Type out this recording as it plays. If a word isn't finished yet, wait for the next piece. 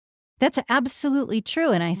That's absolutely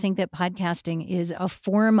true. And I think that podcasting is a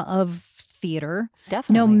form of theater.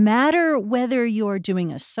 Definitely. No matter whether you're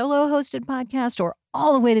doing a solo hosted podcast or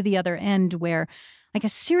all the way to the other end where like a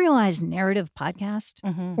serialized narrative podcast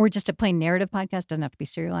or just a plain narrative podcast, doesn't have to be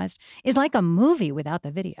serialized, is like a movie without the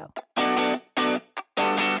video.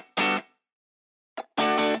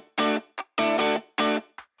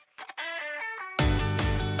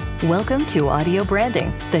 Welcome to Audio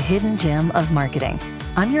Branding, the hidden gem of marketing.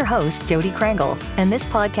 I'm your host, Jody Krangle, and this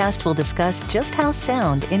podcast will discuss just how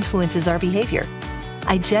sound influences our behavior.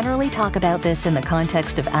 I generally talk about this in the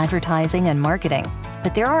context of advertising and marketing,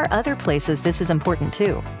 but there are other places this is important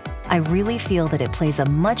too. I really feel that it plays a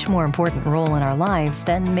much more important role in our lives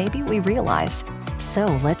than maybe we realize. So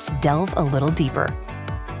let's delve a little deeper.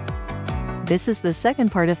 This is the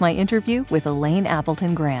second part of my interview with Elaine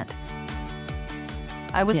Appleton Grant.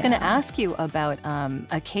 I was going to ask you about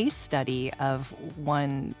a case study of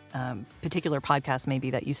one particular podcast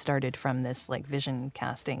maybe that you started from this like vision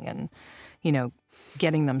casting and, you know,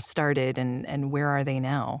 getting them started and where are they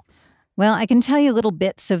now? Well, I can tell you little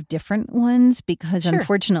bits of different ones because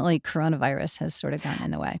unfortunately coronavirus has sort of gotten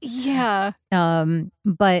in the way. Yeah.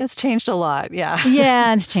 But it's changed a lot. Yeah.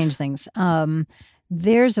 Yeah, it's changed things.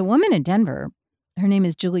 There's a woman in Denver. Her name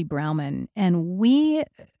is Julie Brauman. And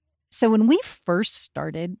So when we first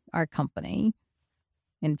started our company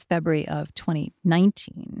in February of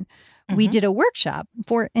 2019, we did a workshop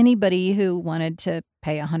for anybody who wanted to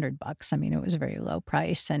pay $100. I mean, it was a very low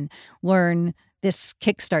price and learn this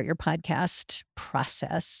Kickstart Your Podcast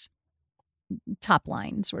process, top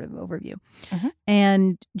line sort of overview.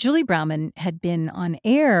 And Julie Brauman had been on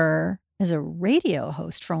air as a radio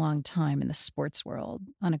host for a long time in the sports world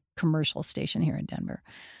on a commercial station here in Denver.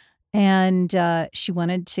 And she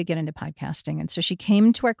wanted to get into podcasting. And so she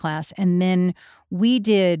came to our class, and then we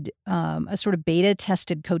did a sort of beta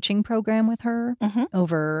tested coaching program with her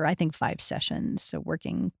over, I think, 5 sessions. So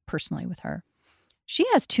working personally with her. She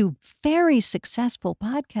has 2 very successful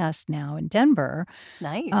podcasts now in Denver.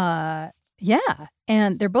 Nice. Yeah.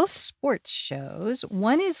 And they're both sports shows.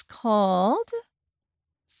 One is called,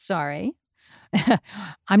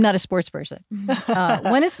 I'm not a sports person.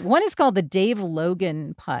 One is called the Dave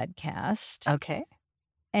Logan Podcast. Okay.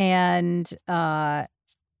 And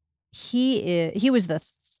he was the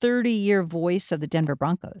 30-year voice of the Denver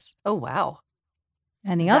Broncos. Oh, wow.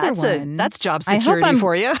 And the other one, that's job security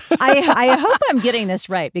for you. I hope I'm getting this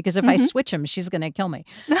right because if I switch him, she's going to kill me.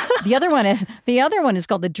 The other one is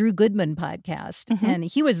called the Drew Goodman Podcast, and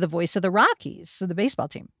he was the voice of the Rockies, so the baseball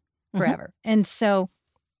team, forever.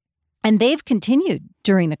 And they've continued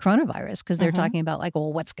during the coronavirus because they're talking about like,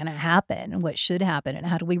 well, what's going to happen and what should happen and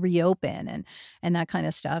how do we reopen and that kind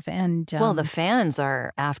of stuff. And well, the fans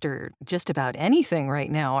are after just about anything right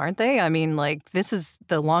now, aren't they? I mean, like this is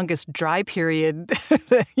the longest dry period,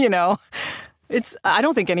 you know. I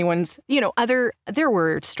don't think anyone's, you know, there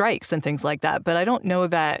were strikes and things like that, but I don't know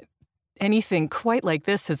that anything quite like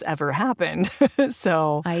this has ever happened.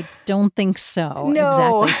 So I don't think so.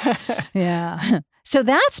 No. Exactly. Yeah. So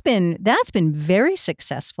that's been very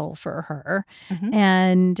successful for her.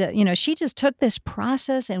 And, you know, she just took this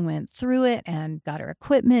process and went through it and got her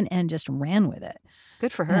equipment and just ran with it.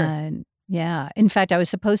 Good for her. And yeah. In fact, I was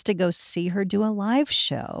supposed to go see her do a live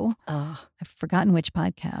show. I've forgotten which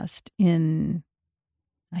podcast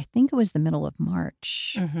I think it was the middle of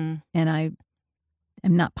March. And I'm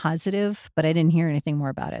not positive, but I didn't hear anything more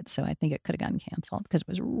about it. So I think it could have gotten canceled because it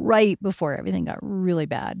was right before everything got really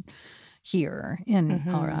bad here in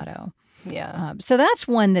Colorado. Yeah. So that's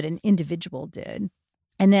one that an individual did.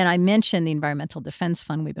 And then I mentioned the Environmental Defense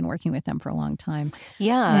Fund. We've been working with them for a long time.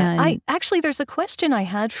 Yeah. There's a question I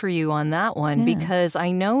had for you on that one because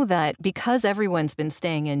I know that because everyone's been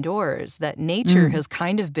staying indoors, that nature has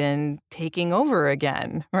kind of been taking over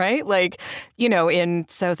again, right? Like, you know, in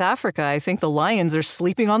South Africa, I think the lions are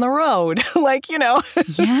sleeping on the road. Like, you know.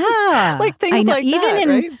 Yeah. Like things like even that, in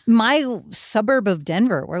right? my suburb of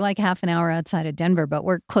Denver, we're like half an hour outside of Denver, but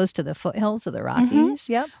we're close to the foothills of the Rockies.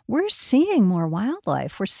 Yep. We're seeing more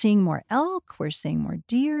wildlife. We're seeing more elk. We're seeing more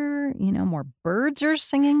deer. You know, more birds are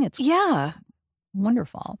singing. It's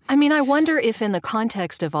wonderful. I mean, I wonder if in the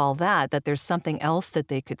context of all that there's something else that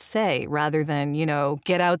they could say rather than, you know,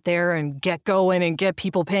 get out there and get going and get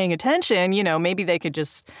people paying attention. You know, maybe they could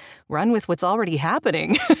just run with what's already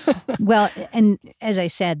happening. Well, and as I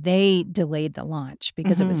said, they delayed the launch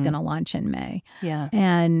because it was going to launch in May. Yeah.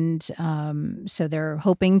 And so they're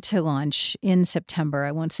hoping to launch in September.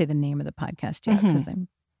 I won't say the name of the podcast yet because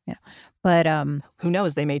But who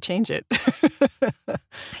knows? They may change it. I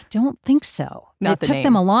don't think so. Not it the took name.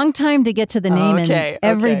 them a long time to get to the name, Okay, and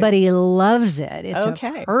everybody loves it. It's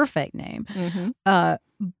Okay. a perfect name. Mm-hmm.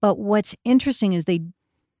 But what's interesting is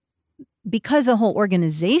because the whole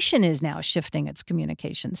organization is now shifting its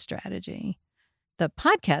communication strategy, the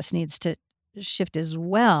podcast needs to shift as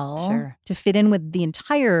well Sure. to fit in with the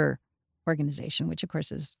entire organization, which of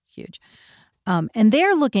course is huge. And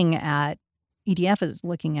they're looking at, EDF is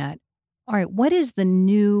looking at, all right,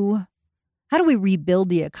 how do we rebuild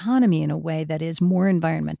the economy in a way that is more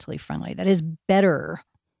environmentally friendly, that is better,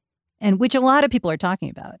 and which a lot of people are talking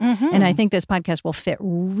about. Mm-hmm. And I think this podcast will fit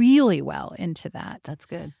really well into that. That's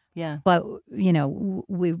good. Yeah. But,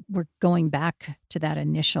 we're going back to that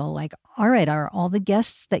initial, like, all right, are all the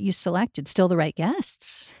guests that you selected still the right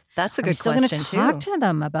guests? That's a Are we good still question, going to talk too. to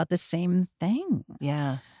them about the same thing?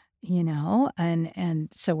 Yeah. And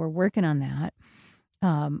so we're working on that. But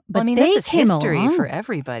Well, I mean, they this is came history along. for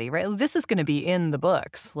everybody, right? This is going to be in the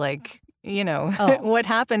books. Like, Oh. what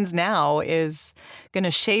happens now is going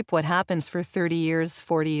to shape what happens for 30 years,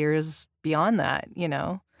 40 years beyond that,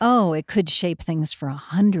 Oh, it could shape things for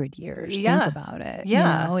 100 years. Yeah. Think about it.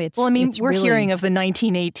 Yeah. It's, well, I mean, it's we're really... hearing of the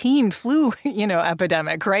 1918 flu,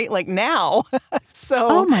 epidemic, right? Like now. So.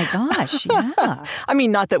 Oh my gosh, yeah. I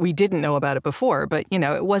mean, not that we didn't know about it before, but,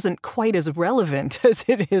 it wasn't quite as relevant as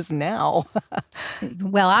it is now.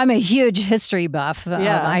 Well, I'm a huge history buff.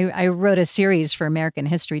 Yeah. I wrote a series for American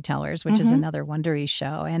History Tellers, which is Mhm. another Wondery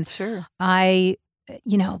show. And Sure.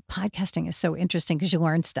 podcasting is so interesting because you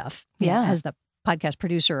learn stuff. Yeah. As the podcast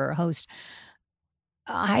producer or host,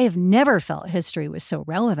 I have never felt history was so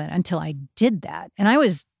relevant until I did that. And I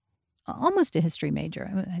was almost a history major.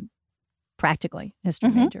 Practically a history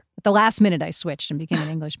Mhm. major. At the last minute, I switched and became an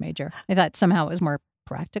English major. I thought somehow it was more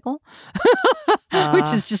practical,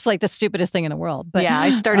 which is just like the stupidest thing in the world. But yeah, I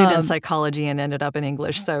started in psychology and ended up in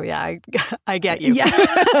English. So yeah, I get you. Yeah.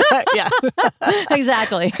 Yeah.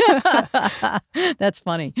 Exactly. That's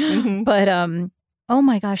funny. Mhm. But oh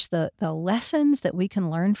my gosh, the lessons that we can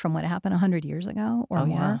learn from what happened 100 years ago or Oh,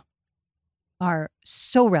 yeah. more are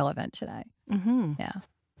so relevant today. Mhm. Yeah.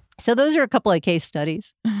 So those are a couple of case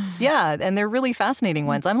studies. Yeah, and they're really fascinating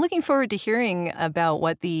ones. I'm looking forward to hearing about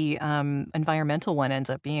what the environmental one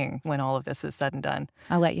ends up being when all of this is said and done.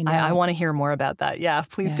 I'll let you know. I want to hear more about that. Yeah,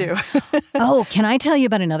 please do. Oh, can I tell you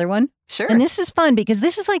about another one? Sure. And this is fun because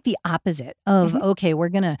this is like the opposite of, okay, we're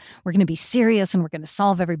gonna be serious and we're gonna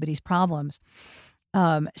solve everybody's problems.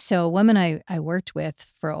 So a woman I worked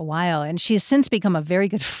with for a while, and she has since become a very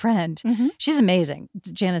good friend. Mhm. She's amazing.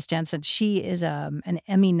 Janice Jensen. She is an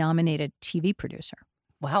Emmy-nominated TV producer.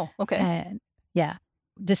 Wow. Okay. And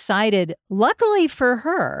decided, luckily for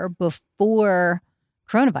her, before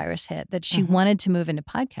coronavirus hit, that she wanted to move into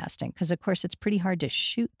podcasting because, of course, it's pretty hard to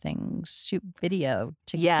shoot video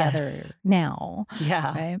together Yes. now.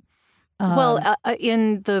 Yeah. Right? Well,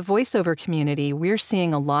 in the voiceover community, we're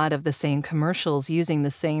seeing a lot of the same commercials using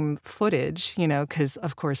the same footage, because,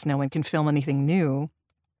 of course, no one can film anything new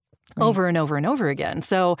over and over and over again.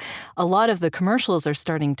 So a lot of the commercials are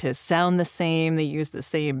starting to sound the same. They use the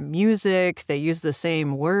same music. They use the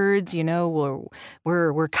same words,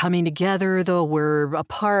 we're coming together, though we're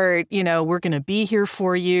apart, we're going to be here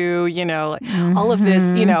for you, all of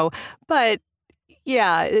this, but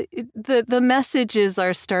yeah, the messages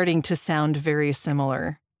are starting to sound very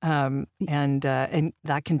similar, and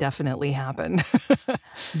that can definitely happen.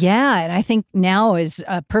 Yeah, and I think now is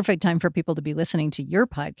a perfect time for people to be listening to your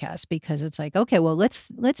podcast because it's like, okay, well, let's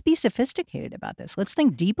be sophisticated about this. Let's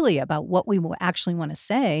think deeply about what we actually want to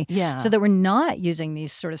say, Yeah. so that we're not using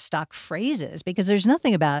these sort of stock phrases. Because there's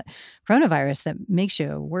nothing about coronavirus that makes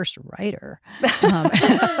you a worse writer,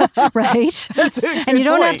 right? That's a And good you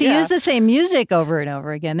don't have point, to yeah. use the same music over and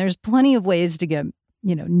over again. There's plenty of ways to get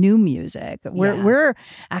new music. We're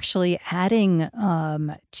actually adding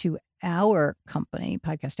to our company,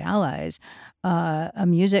 Podcast Allies, a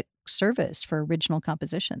music service for original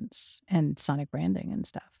compositions and sonic branding and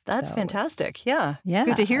stuff. That's So fantastic. Yeah. Yeah,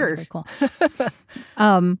 Good to that's hear. very cool.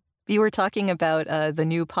 You were talking about the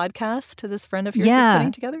new podcast this friend of yours is Yeah.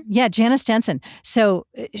 putting together? Yeah, Janice Jensen. So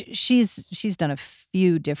she's done a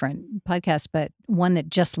few different podcasts, but one that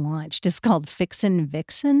just launched is called Fixin'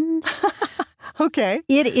 Vixens. Okay.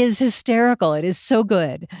 It is hysterical. It is so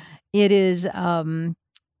good. It is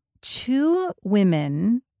two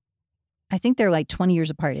women, I think they're like 20 years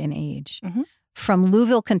apart in age, Mhm. from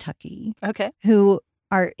Louisville, Kentucky, Okay. who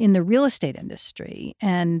are in the real estate industry.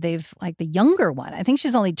 And they've, like, the younger one, I think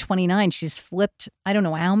she's only 29. She's flipped, I don't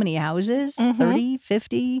know how many houses, 30,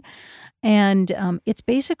 50. And it's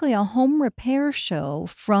basically a home repair show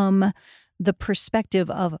from the perspective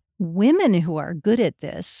of women who are good at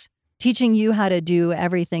this, teaching you how to do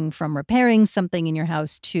everything from repairing something in your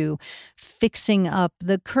house to fixing up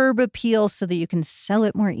the curb appeal so that you can sell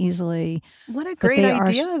it more easily. What a great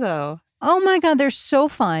idea, though. Oh my God, they're so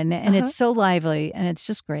fun and it's so lively and it's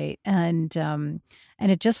just great. And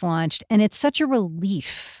it just launched and it's such a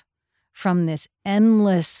relief from this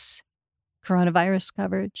endless coronavirus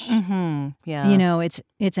coverage. Yeah. You know, it's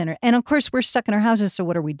and of course we're stuck in our houses. So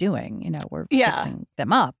what are we doing? You know, we're fixing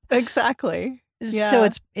them up. Exactly. Yeah. So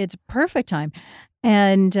it's perfect time.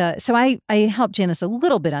 And so I helped Janice a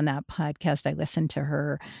little bit on that podcast. I listened to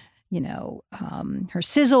her, you know, her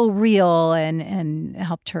sizzle reel and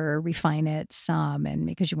helped her refine it some. And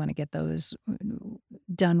because you want to get those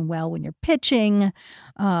done well when you're pitching.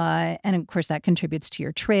 And of course that contributes to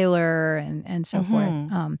your trailer and so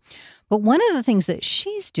forth. But one of the things that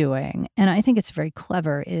she's doing, and I think it's very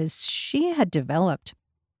clever, is she had developed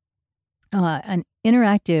an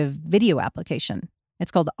interactive video application.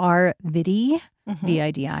 It's called RVidi,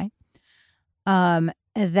 VIDI,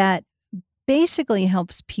 that basically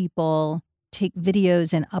helps people take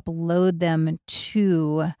videos and upload them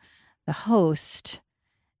to the host.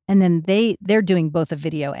 And then they're doing both a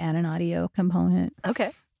video and an audio component.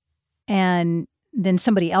 Okay. And then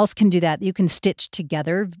somebody else can do that. You can stitch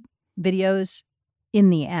together videos in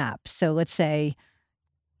the app. So let's say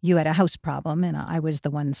you had a house problem and I was the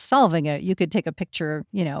one solving it. You could take a picture,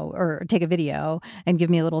 you know, or take a video and give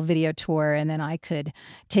me a little video tour. And then I could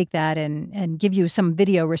take that and give you some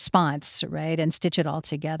video response, right? And stitch it all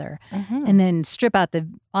together. And then strip out the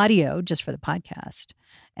audio just for the podcast.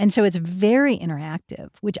 And so it's very interactive,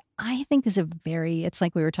 which I think is it's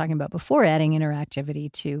like we were talking about before, adding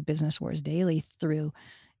interactivity to Business Wars Daily through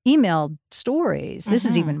emailed stories. This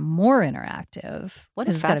is even more interactive. What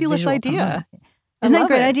a fabulous idea. Isn't that a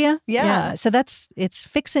great idea? Yeah. So it's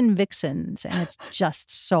Fixin' Vixens, and it's just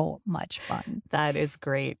so much fun. That is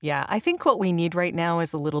great. Yeah. I think what we need right now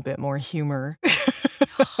is a little bit more humor.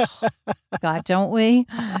 God, don't we?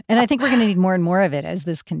 And I think we're going to need more and more of it as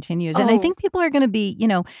this continues. And I think people are going to be, you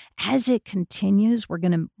know, as it continues, we're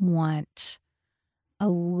going to want a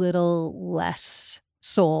little less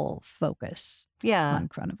soul focus on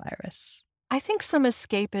coronavirus. I think some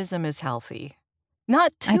escapism is healthy.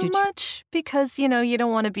 Not too much because, you know, you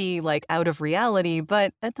don't want to be like out of reality,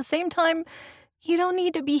 but at the same time, you don't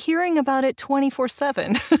need to be hearing about it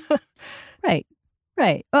 24/7. Right.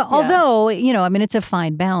 Well, although, you know, I mean, it's a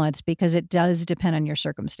fine balance because it does depend on your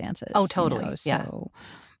circumstances. Oh, totally. You know, so.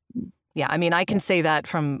 Yeah, I mean, I can say that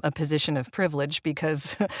from a position of privilege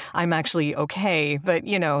because I'm actually okay. But,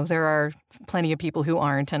 you know, there are plenty of people who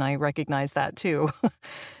aren't, and I recognize that too.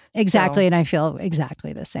 Exactly. And I feel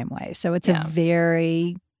exactly the same way. So it's a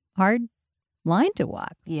very hard line to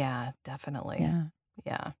walk. Yeah, definitely.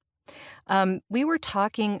 Yeah. We were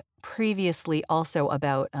talking previously also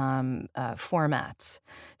about formats.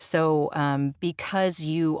 So because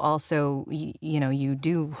you also, you know, you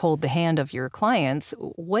do hold the hand of your clients,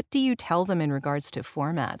 what do you tell them in regards to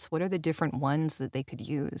formats? What are the different ones that they could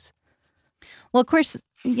use? Well, of course,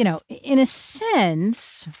 you know, in a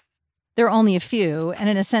sense, there are only a few, and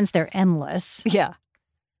in a sense, they're endless. Yeah.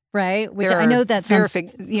 Right? Which I know that sounds...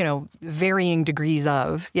 you know, varying degrees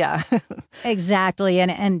of, yeah. Exactly.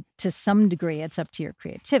 And to some degree, it's up to your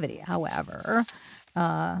creativity. However,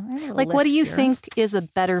 like, what do you think is a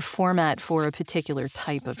better format for a particular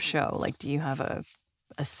type of show? Like, do you have a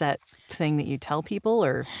set thing that you tell people,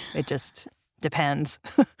 or it just depends?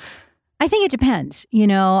 I think it depends. You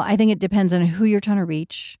know, I think it depends on who you're trying to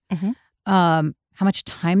reach, how much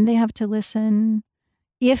time they have to listen.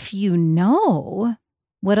 If you know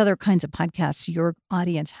what other kinds of podcasts your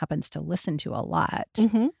audience happens to listen to a lot,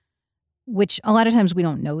 which a lot of times we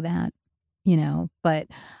don't know that, you know, but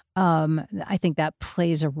I think that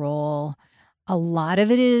plays a role. A lot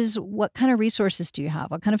of it is, what kind of resources do you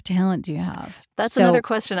have? What kind of talent do you have? That's another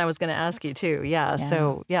question I was going to ask you too. Yeah.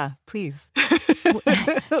 So please.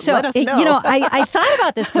 So let us know. You know, I thought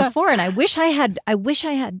about this before, and I wish I had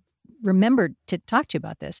remembered to talk to you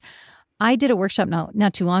about this. I did a workshop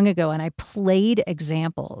not too long ago, and I played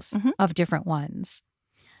examples of different ones.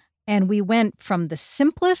 And we went from the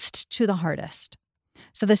simplest to the hardest.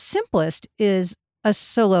 So the simplest is a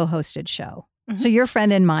solo hosted show. So your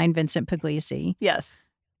friend and mine, Vincent Puglisi. Yes.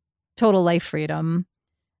 Total Life Freedom.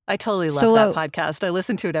 I totally love that podcast. I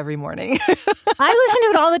listen to it every morning. I listen to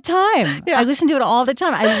it all the time. Yeah. I listen to it all the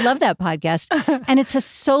time. I love that podcast. And it's a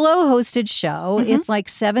solo hosted show. It's like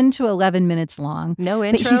 7 to 11 minutes long. No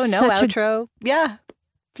intro, no outro.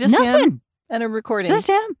 Just nothing. Him and a recording. Just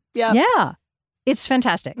him. Yeah. Yeah. It's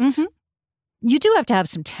fantastic. You do have to have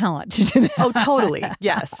some talent to do that. Oh, totally.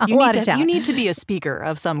 Yes. A lot of talent. You need to be a speaker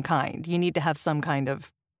of some kind. You need to have some kind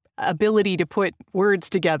of ability to put words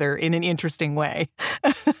together in an interesting way.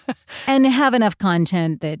 And have enough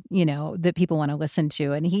content that, that people want to listen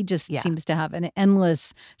to. And he just seems to have an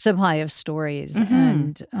endless supply of stories.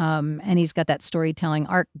 Mm-hmm. And he's got that storytelling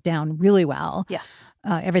arc down really well. Yes.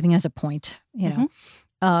 Everything has a point,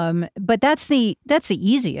 But that's the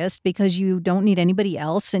easiest because you don't need anybody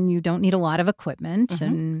else and you don't need a lot of equipment.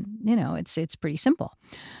 And, it's pretty simple.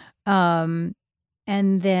 And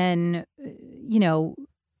then,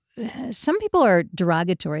 some people are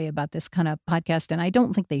derogatory about this kind of podcast, and I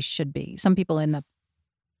don't think they should be. Some people in the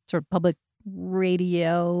sort of public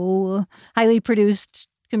radio, highly produced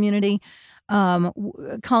community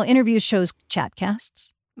call interview shows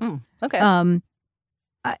chatcasts. Okay.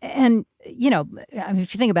 And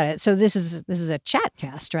if you think about it, so this is a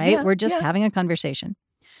chatcast, right? Yeah, We're just having a conversation.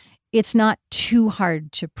 It's not too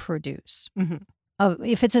hard to produce. Mm-hmm.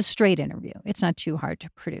 If it's a straight interview, it's not too hard to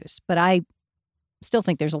produce. But I still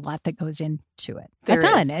think there's a lot that goes into it. There a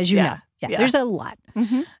ton, is. as you know. Yeah, there's a lot.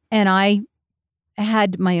 Mm-hmm. And I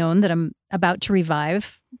had my own that I'm about to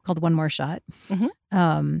revive called One More Shot.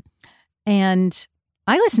 Mm-hmm. And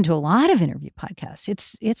I listen to a lot of interview podcasts.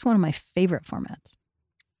 It's one of my favorite formats.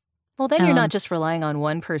 Well, then you're not just relying on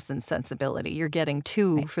one person's sensibility. You're getting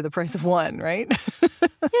two for the price of one, right?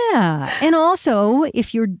 Yeah. And also,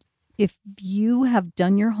 if you have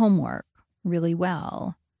done your homework really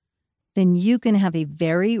well, then you can have a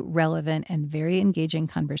very relevant and very engaging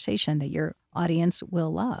conversation that your audience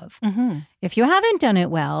will love. Mm-hmm. If you haven't done it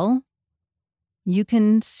well, you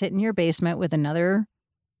can sit in your basement with another.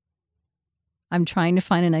 I'm trying to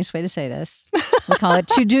find a nice way to say this. We call it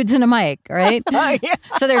two dudes and a mic, right? Yeah.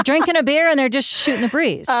 So they're drinking a beer and they're just shooting the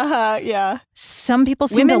breeze. Yeah. Some people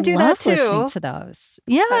seem Women to do love that too. listening to those.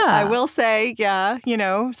 Yeah. I will say,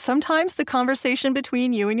 sometimes the conversation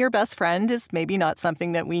between you and your best friend is maybe not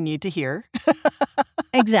something that we need to hear.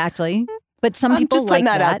 Exactly. But some people just like putting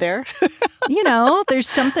that out there. There's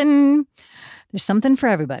something for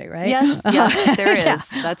everybody, right? Yes, there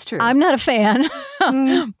is. Yeah. That's true. I'm not a fan,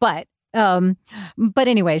 but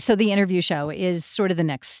anyway, so the interview show is sort of the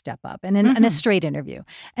next step up, and a straight interview,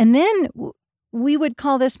 and then we would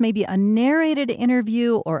call this maybe a narrated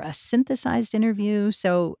interview or a synthesized interview.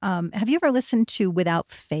 So, have you ever listened to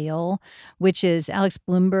Without Fail, which is Alex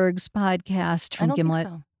Bloomberg's podcast from Gimlet? I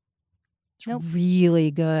don't think so. It's Nope.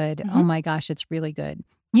 really good. Mm-hmm. Oh my gosh, it's really good.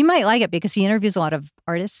 You might like it because he interviews a lot of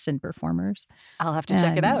artists and performers. I'll have to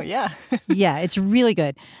check it out. Yeah. Yeah, it's really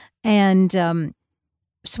good. And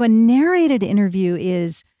so a narrated interview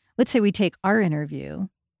is, let's say we take our interview,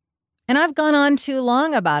 and I've gone on too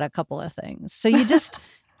long about a couple of things. So you just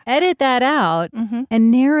edit that out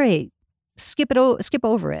and narrate, skip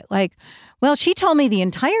over it. Like, well, she told me the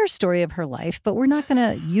entire story of her life, but we're not going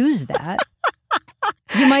to use that.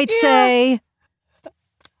 You might say,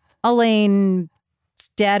 Elaine's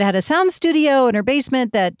dad had a sound studio in her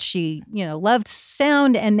basement that she, loved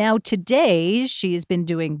sound. And now today she has been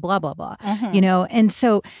doing blah, blah, blah, And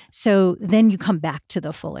so then you come back to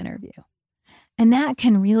the full interview. And that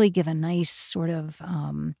can really give a nice sort of,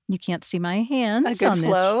 you can't see my hands on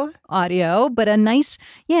flow. This audio, but a nice,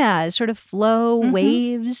 sort of flow,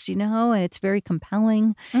 waves, and it's very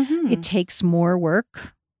compelling. It takes more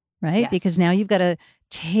work, right? Yes. Because now you've got to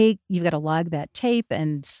log that tape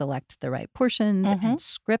and select the right portions and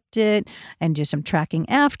script it and do some tracking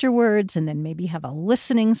afterwards, and then maybe have a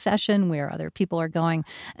listening session where other people are going,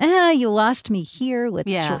 you lost me here.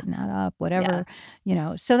 Let's shorten that up, whatever,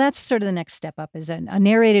 So that's sort of the next step up is a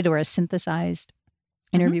narrated or a synthesized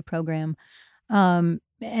interview program. And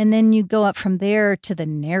then you go up from there to the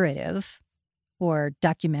narrative or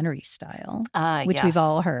documentary style, which we've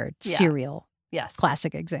all heard. Yeah. Serial, yes,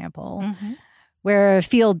 classic example. Where a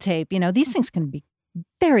field tape, these things can be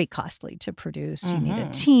very costly to produce. You need a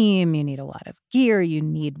team, you need a lot of gear, you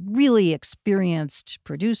need really experienced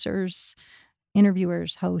producers,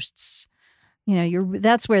 interviewers, hosts.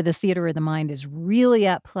 That's where the theater of the mind is really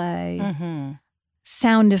at play.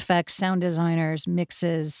 Sound effects, sound designers,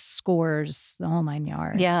 mixes, scores, the whole 9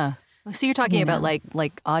 yards. Yeah. So you're talking about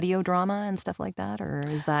like audio drama and stuff like that, or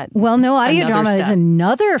is that? Well, no, audio drama step? is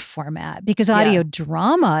another format because audio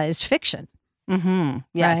drama is fiction.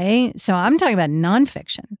 Yes. Right. So I'm talking about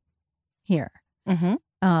nonfiction here.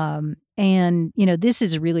 And, this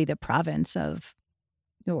is really the province of,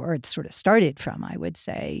 or it sort of started from, I would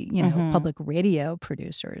say, public radio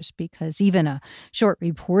producers, because even a short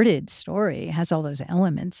reported story has all those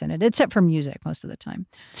elements in it, except for music most of the time.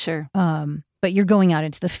 Sure. But you're going out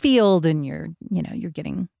into the field and you're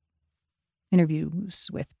getting interviews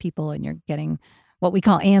with people and you're getting what we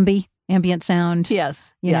call ambient sound.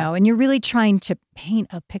 Yes. You know, and you're really trying to paint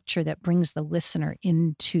a picture that brings the listener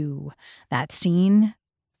into that scene.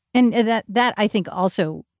 And that I think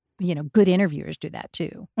also, you know, good interviewers do that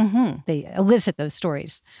too. Mm-hmm. They elicit those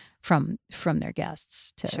stories from their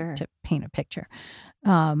guests to paint a picture.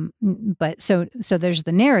 But so there's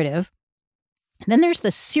the narrative. Then there's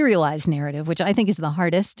the serialized narrative, which I think is the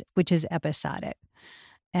hardest, which is episodic.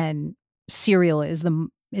 And serial is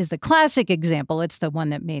the classic example. It's the one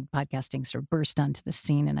that made podcasting sort of burst onto the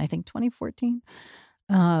scene in, I think, 2014.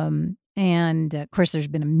 And of course, there's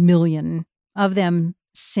been a million of them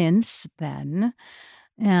since then.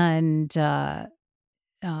 And, you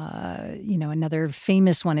know, another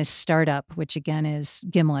famous one is Startup, which again is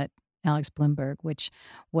Gimlet, Alex Blumberg, which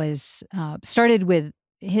was started with,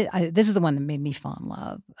 this is the one that made me fall in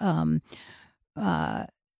love.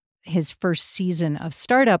 His first season of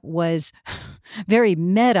Startup was very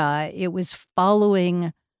meta. It was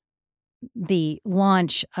following the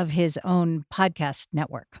launch of his own podcast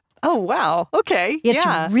network. Oh, wow. Okay. It's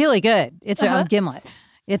really good. It's Uh-huh. a Gimlet.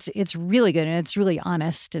 It's really good and it's really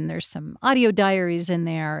honest. And there's some audio diaries in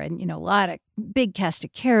there and, you know, a lot of big cast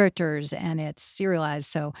of characters and it's serialized.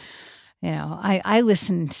 So, you know, I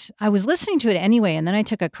was listening to it anyway. And then I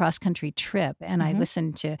took a cross-country trip and I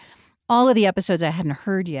listened to all of the episodes I hadn't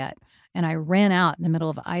heard yet. And I ran out in the middle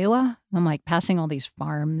of Iowa. I'm like passing all these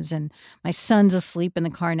farms and my son's asleep in the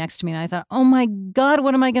car next to me. And I thought, oh my God,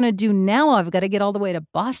 what am I going to do now? I've got to get all the way to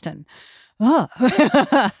Boston. Oh.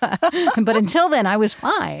 But until then, I was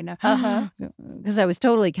fine because I was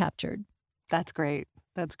totally captured. That's great.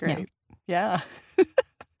 That's great. Yeah.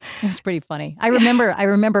 It's pretty funny. I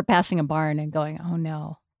remember passing a barn and going, oh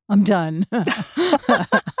no, I'm done.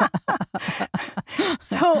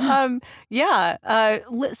 So,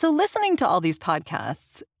 so listening to all these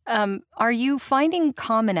podcasts, are you finding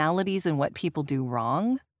commonalities in what people do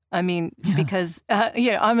wrong? I mean, because,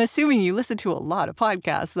 I'm assuming you listen to a lot of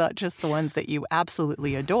podcasts, not just the ones that you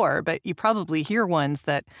absolutely adore, but you probably hear ones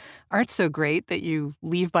that aren't so great that you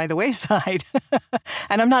leave by the wayside.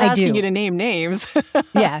 And I'm not asking you to name names.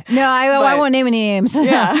 Yeah. No, I won't name any names.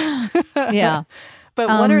 Yeah. Yeah. But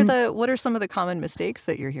what are some of the common mistakes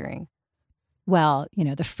that you're hearing? Well, you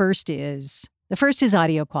know, the first is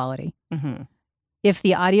audio quality. Mm-hmm. If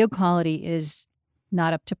the audio quality is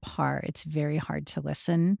not up to par, it's very hard to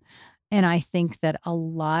listen. And I think that a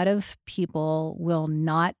lot of people will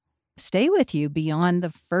not stay with you beyond the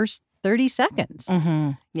first 30 seconds.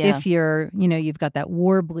 Mm-hmm. Yeah. If you've got that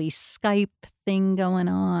warbly Skype thing going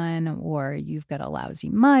on, or you've got a lousy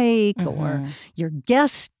mic, or your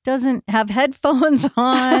guest doesn't have headphones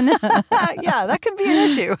on. Yeah, that could be an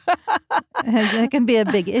issue. That can be a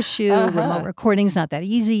big issue. Remote recording's not that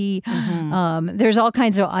easy. There's all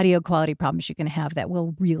kinds of audio quality problems you can have that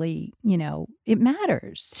will really, it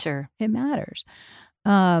matters. Sure. It matters.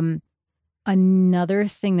 Another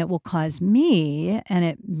thing that will cause me, and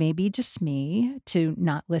it may be just me, to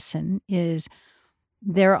not listen is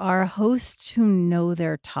there are hosts who know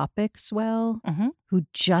their topics well, who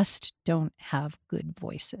just don't have good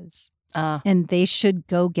voices. And they should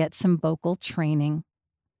go get some vocal training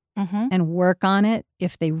and work on it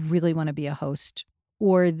if they really want to be a host,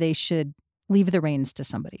 or they should leave the reins to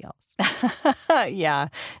somebody else. Yeah.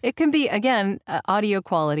 It can be, again, audio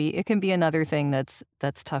quality. It can be another thing that's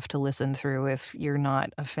tough to listen through if you're not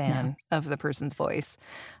a fan of the person's voice.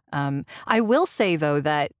 I will say, though,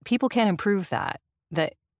 that people can improve that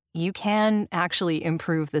you can actually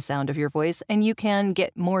improve the sound of your voice and you can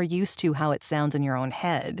get more used to how it sounds in your own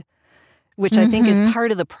head, which I think is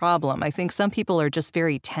part of the problem. I think some people are just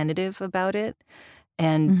very tentative about it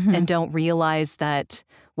and don't realize that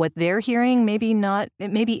what they're hearing maybe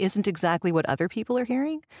isn't exactly what other people are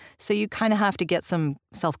hearing. So you kind of have to get some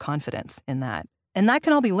self-confidence in that. And that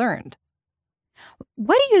can all be learned.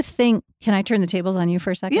 What do you think? Can I turn the tables on you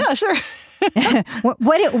for a second? Yeah, sure.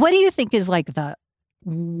 What do you think is like the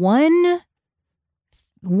one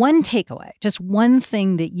takeaway, just one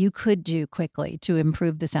thing that you could do quickly to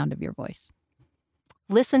improve the sound of your voice?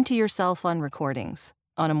 Listen to yourself on recordings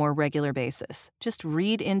on a more regular basis. Just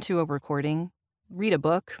read into a recording, read a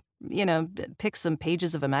book, pick some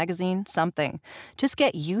pages of a magazine, something. Just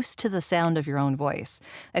get used to the sound of your own voice.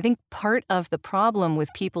 I think part of the problem with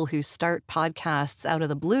people who start podcasts out of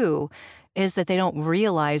the blue is that they don't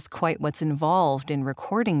realize quite what's involved in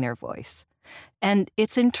recording their voice. And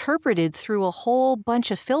it's interpreted through a whole bunch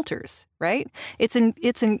of filters, right? It's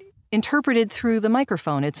interpreted through the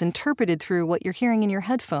microphone. It's interpreted through what you're hearing in your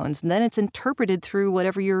headphones. And then it's interpreted through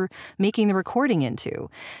whatever you're making the recording into.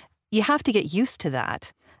 You have to get used to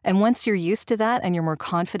that. And once you're used to that and you're more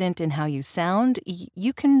confident in how you sound,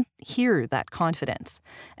 you can hear that confidence.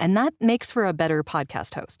 And that makes for a better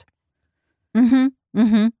podcast host. Mm-hmm.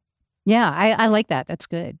 Mm-hmm. Yeah, I like that. That's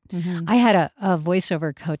good. Mm-hmm. I had a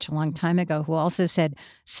voiceover coach a long time ago who also said,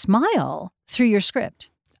 smile through your script.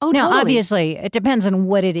 Oh, now, totally. obviously, it depends on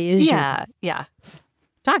what it is Yeah. you're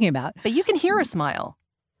talking about. But you can hear a smile.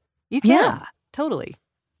 You can. Yeah. Totally.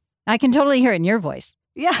 I can totally hear it in your voice.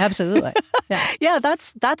 Yeah. Absolutely. Yeah. Yeah,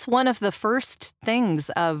 that's one of the first things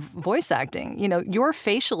of voice acting. You know, your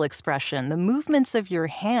facial expression, the movements of your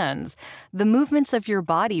hands, the movements of your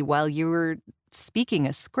body while you're speaking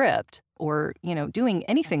a script or, you know, doing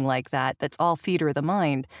anything like that that's all theater of the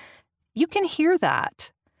mind. You can hear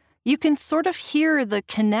that. You can sort of hear the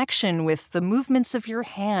connection with the movements of your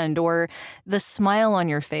hand or the smile on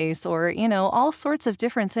your face or, you know, all sorts of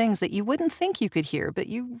different things that you wouldn't think you could hear, but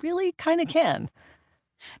you really kind of can.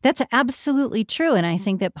 That's absolutely true. And I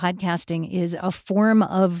think that podcasting is a form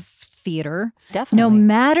of theater. Definitely. No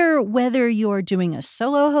matter whether you're doing a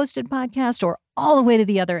solo hosted podcast or all the way to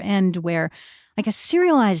the other end where like a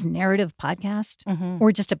serialized narrative podcast Mm-hmm.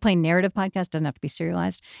 or just a plain narrative podcast, doesn't have to be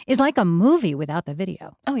serialized, is like a movie without the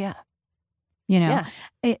video. Oh, yeah. You know?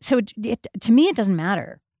 Yeah. To me, it doesn't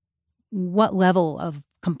matter what level of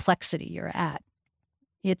complexity you're at.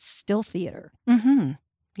 It's still theater. Mm-hmm.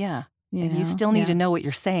 Yeah. You And know? you still need to know what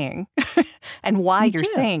you're saying and why You you're do.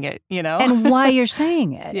 saying it, you know? and why you're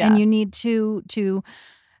saying it. Yeah. And you need to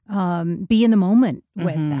be in the moment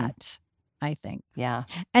with Mhm. that, I think. Yeah.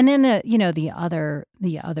 And then the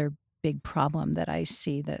other big problem that I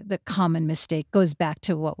see, the common mistake goes back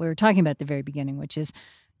to what we were talking about at the very beginning, which is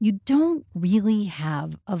you don't really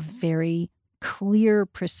have a very clear,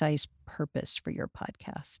 precise purpose for your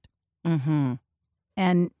podcast. Mm-hmm.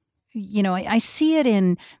 And you know, I see it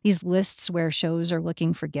in these lists where shows are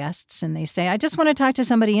looking for guests and they say, I just want to talk to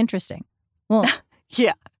somebody interesting. Well,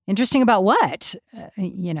 Yeah. interesting about what?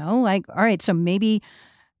 You know, like, all right, so maybe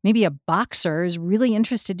a boxer is really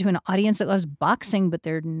interested to an audience that loves boxing, but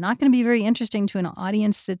they're not going to be very interesting to an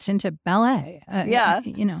audience that's into ballet. Yeah.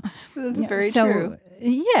 You know. That's very so, true.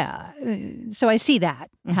 Yeah. So I see that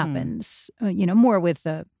Mhm. happens, more with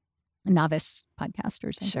the novice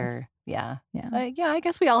podcasters. I guess. Sure. Yeah. Yeah. I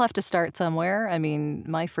guess we all have to start somewhere. I mean,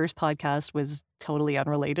 my first podcast was totally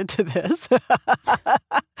unrelated to this.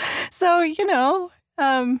 So,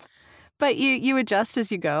 but you adjust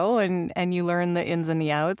as you go and you learn the ins and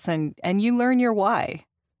the outs and you learn your why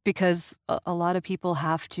because a lot of people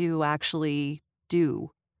have to actually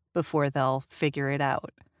do before they'll figure it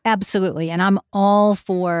out. Absolutely. And I'm all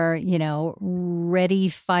for, ready,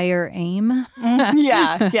 fire, aim.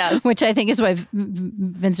 Yeah, yes. Which I think is what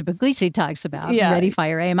Vincent Puglisi talks about. Yeah. Ready,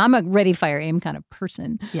 fire, aim. I'm a ready, fire, aim kind of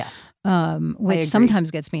person, Yes. which agree. sometimes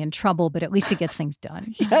gets me in trouble, but at least it gets things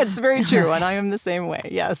done. Yeah, it's very true. And I am the same way.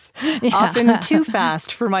 Yes. Yeah. Often too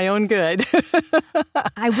fast for my own good.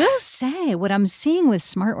 I will say what I'm seeing with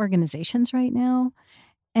smart organizations right now,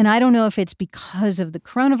 and I don't know if it's because of the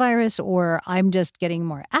coronavirus or I'm just getting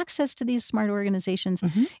more access to these smart organizations,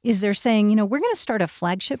 Mhm. is they're saying, we're going to start a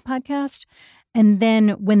flagship podcast. And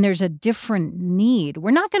then when there's a different need,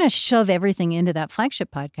 we're not going to shove everything into that flagship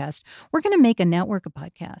podcast. We're going to make a network of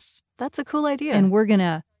podcasts. That's a cool idea. And we're going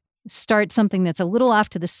to start something that's a little off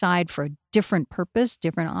to the side for a different purpose,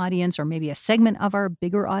 different audience, or maybe a segment of our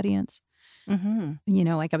bigger audience. Mhm.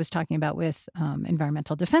 Like I was talking about with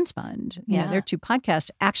Environmental Defense Fund. Yeah. Their two podcasts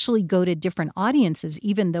actually go to different audiences,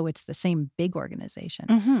 even though it's the same big organization.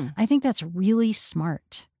 Mhm. I think that's really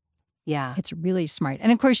smart. Yeah. It's really smart.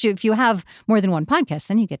 And of course, if you have more than one podcast,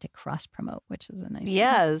 then you get to cross-promote, which is a nice thing.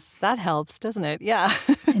 Yes, that helps, doesn't it? Yeah.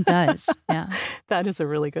 It does, yeah. That is a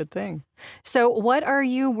really good thing. So, what are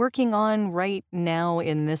you working on right now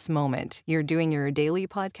in this moment? You're doing your daily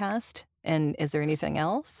podcast, and is there anything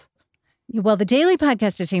else? Well, the daily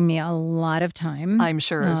podcast has taken me a lot of time. I'm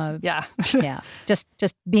sure. Yeah. Yeah, just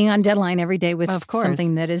being on deadline every day with Of course.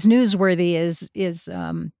 something that is newsworthy is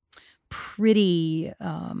pretty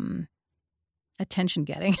attention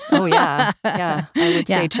getting. Oh, yeah. Yeah. I would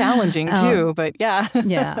say Yeah. challenging too, but yeah.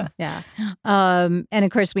 Yeah. And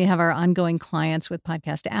of course, we have our ongoing clients with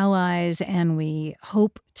Podcast Allies, and we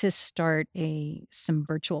hope to start some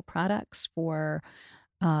virtual products for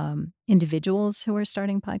individuals who are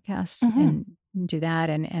starting podcasts Mhm. and do that.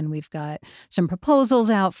 And we've got some proposals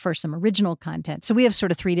out for some original content. So we have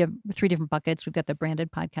sort of three different buckets. We've got the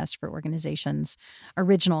branded podcast for organizations,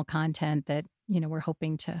 original content that, we're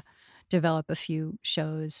hoping to develop a few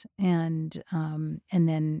shows, and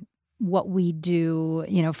then what we do,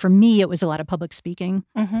 for me, it was a lot of public speaking.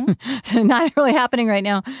 Mhm. So not really happening right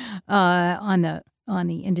now on the on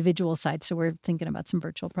the individual side. So we're thinking about some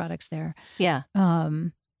virtual products there. Yeah.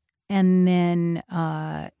 And then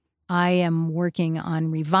I am working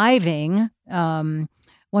on reviving One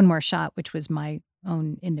More Shot, which was my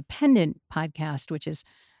own independent podcast, which is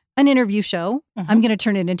an interview show. Mm-hmm. I'm going to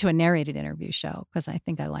turn it into a narrated interview show because I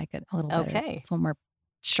think I like it a little better. Okay. It's a little more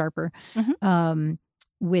sharper. Mm-hmm.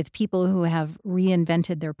 With people who have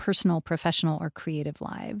reinvented their personal, professional, or creative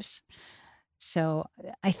lives. So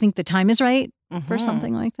I think the time is right for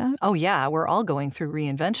something like that. Oh, yeah. We're all going through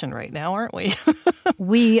reinvention right now, aren't we?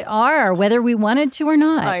 We are, whether we wanted to or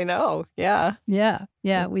not. I know. Yeah.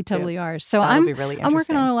 Yeah, we totally are. So That'll be really I'm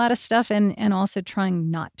working on a lot of stuff and also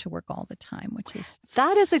trying not to work all the time, which is...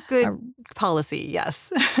 That is a good policy,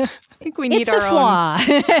 yes. I think we need it's a flaw.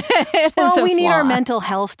 Well, we need our mental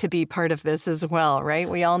health to be part of this as well, right?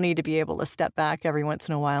 We all need to be able to step back every once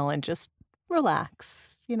in a while and just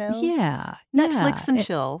relax, you know? Yeah. Netflix and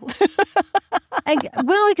chill.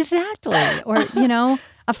 Well, exactly. Or, you know,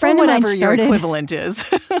 a friend of mine started... Whatever your equivalent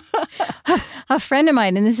is. A friend of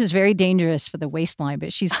mine, and this is very dangerous for the waistline,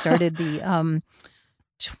 but she started the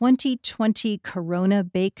 2020 Corona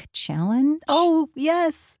Bake Challenge. Oh,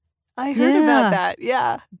 yes. I heard about that.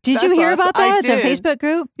 Yeah. Did you hear about that? It's a did. Facebook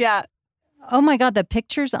group? Yeah. Oh, my God. The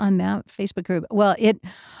pictures on that Facebook group. Well,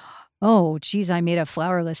 oh, geez, I made a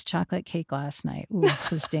flourless chocolate cake last night. Ooh, it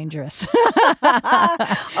was dangerous.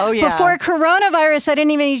 Oh, yeah. Before coronavirus, I didn't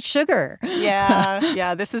even eat sugar.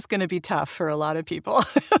 Yeah. This is going to be tough for a lot of people.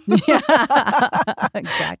 Yeah,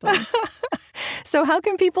 exactly. So how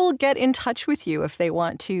can people get in touch with you if they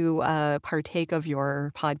want to partake of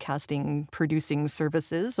your podcasting producing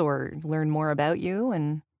services or learn more about you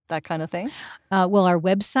and that kind of thing? Well, our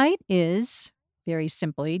website is very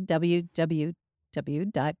simply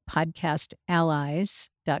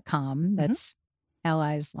www.podcastallies.com. That's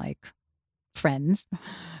allies like friends.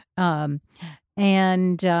 And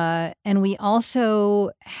we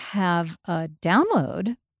also have a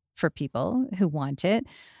download for people who want it,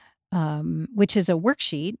 which is a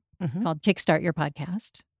worksheet called Kickstart Your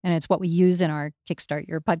Podcast. And it's what we use in our Kickstart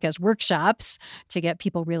Your Podcast workshops to get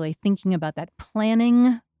people really thinking about that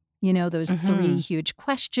planning, you know, those three huge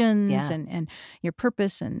questions and your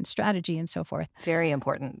purpose and strategy and so forth. Very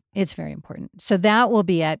important. It's very important. So that will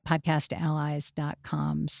be at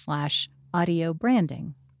podcastallies.com/audio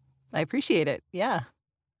branding. I appreciate it. Yeah.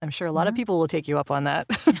 I'm sure a lot of people will take you up on that.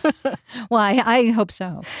 Well, I hope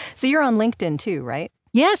so. So you're on LinkedIn too, right?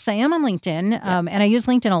 Yes, I am on LinkedIn. And I use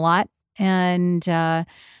LinkedIn a lot. And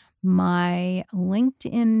my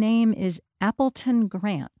LinkedIn name is Appleton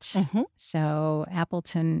Grant. So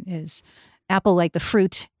Appleton is apple like the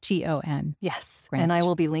fruit, T-O-N. Yes. Grant. And I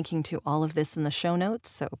will be linking to all of this in the show notes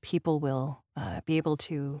so people will be able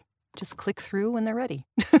to just click through when they're ready.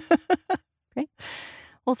 Great.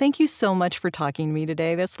 Well, thank you so much for talking to me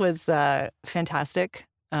today. This was fantastic.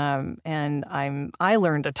 And I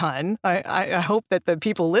learned a ton. I hope that the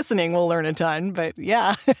people listening will learn a ton, but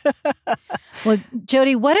yeah. Well,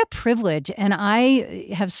 Jody, what a privilege. And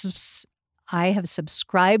I have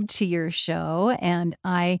subscribed to your show and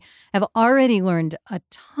I have already learned a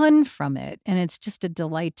ton from it. And it's just a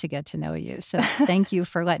delight to get to know you. So thank you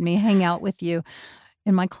for letting me hang out with you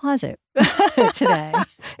in my closet today.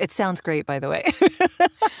 It sounds great, by the way.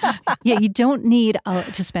 Yeah, you don't need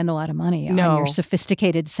to spend a lot of money on your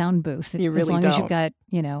sophisticated sound booth. You really as long don't. as you've got,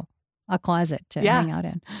 you know, a closet to hang out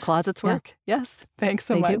in. Closets work. Yes. Thanks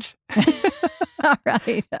so much. All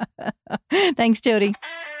right. Thanks, Jody.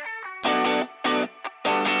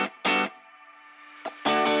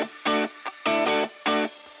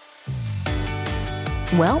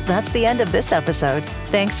 Well, that's the end of this episode.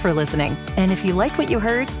 Thanks for listening. And if you like what you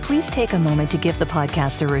heard, please take a moment to give the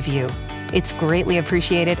podcast a review. It's greatly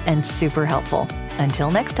appreciated and super helpful.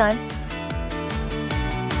 Until next time.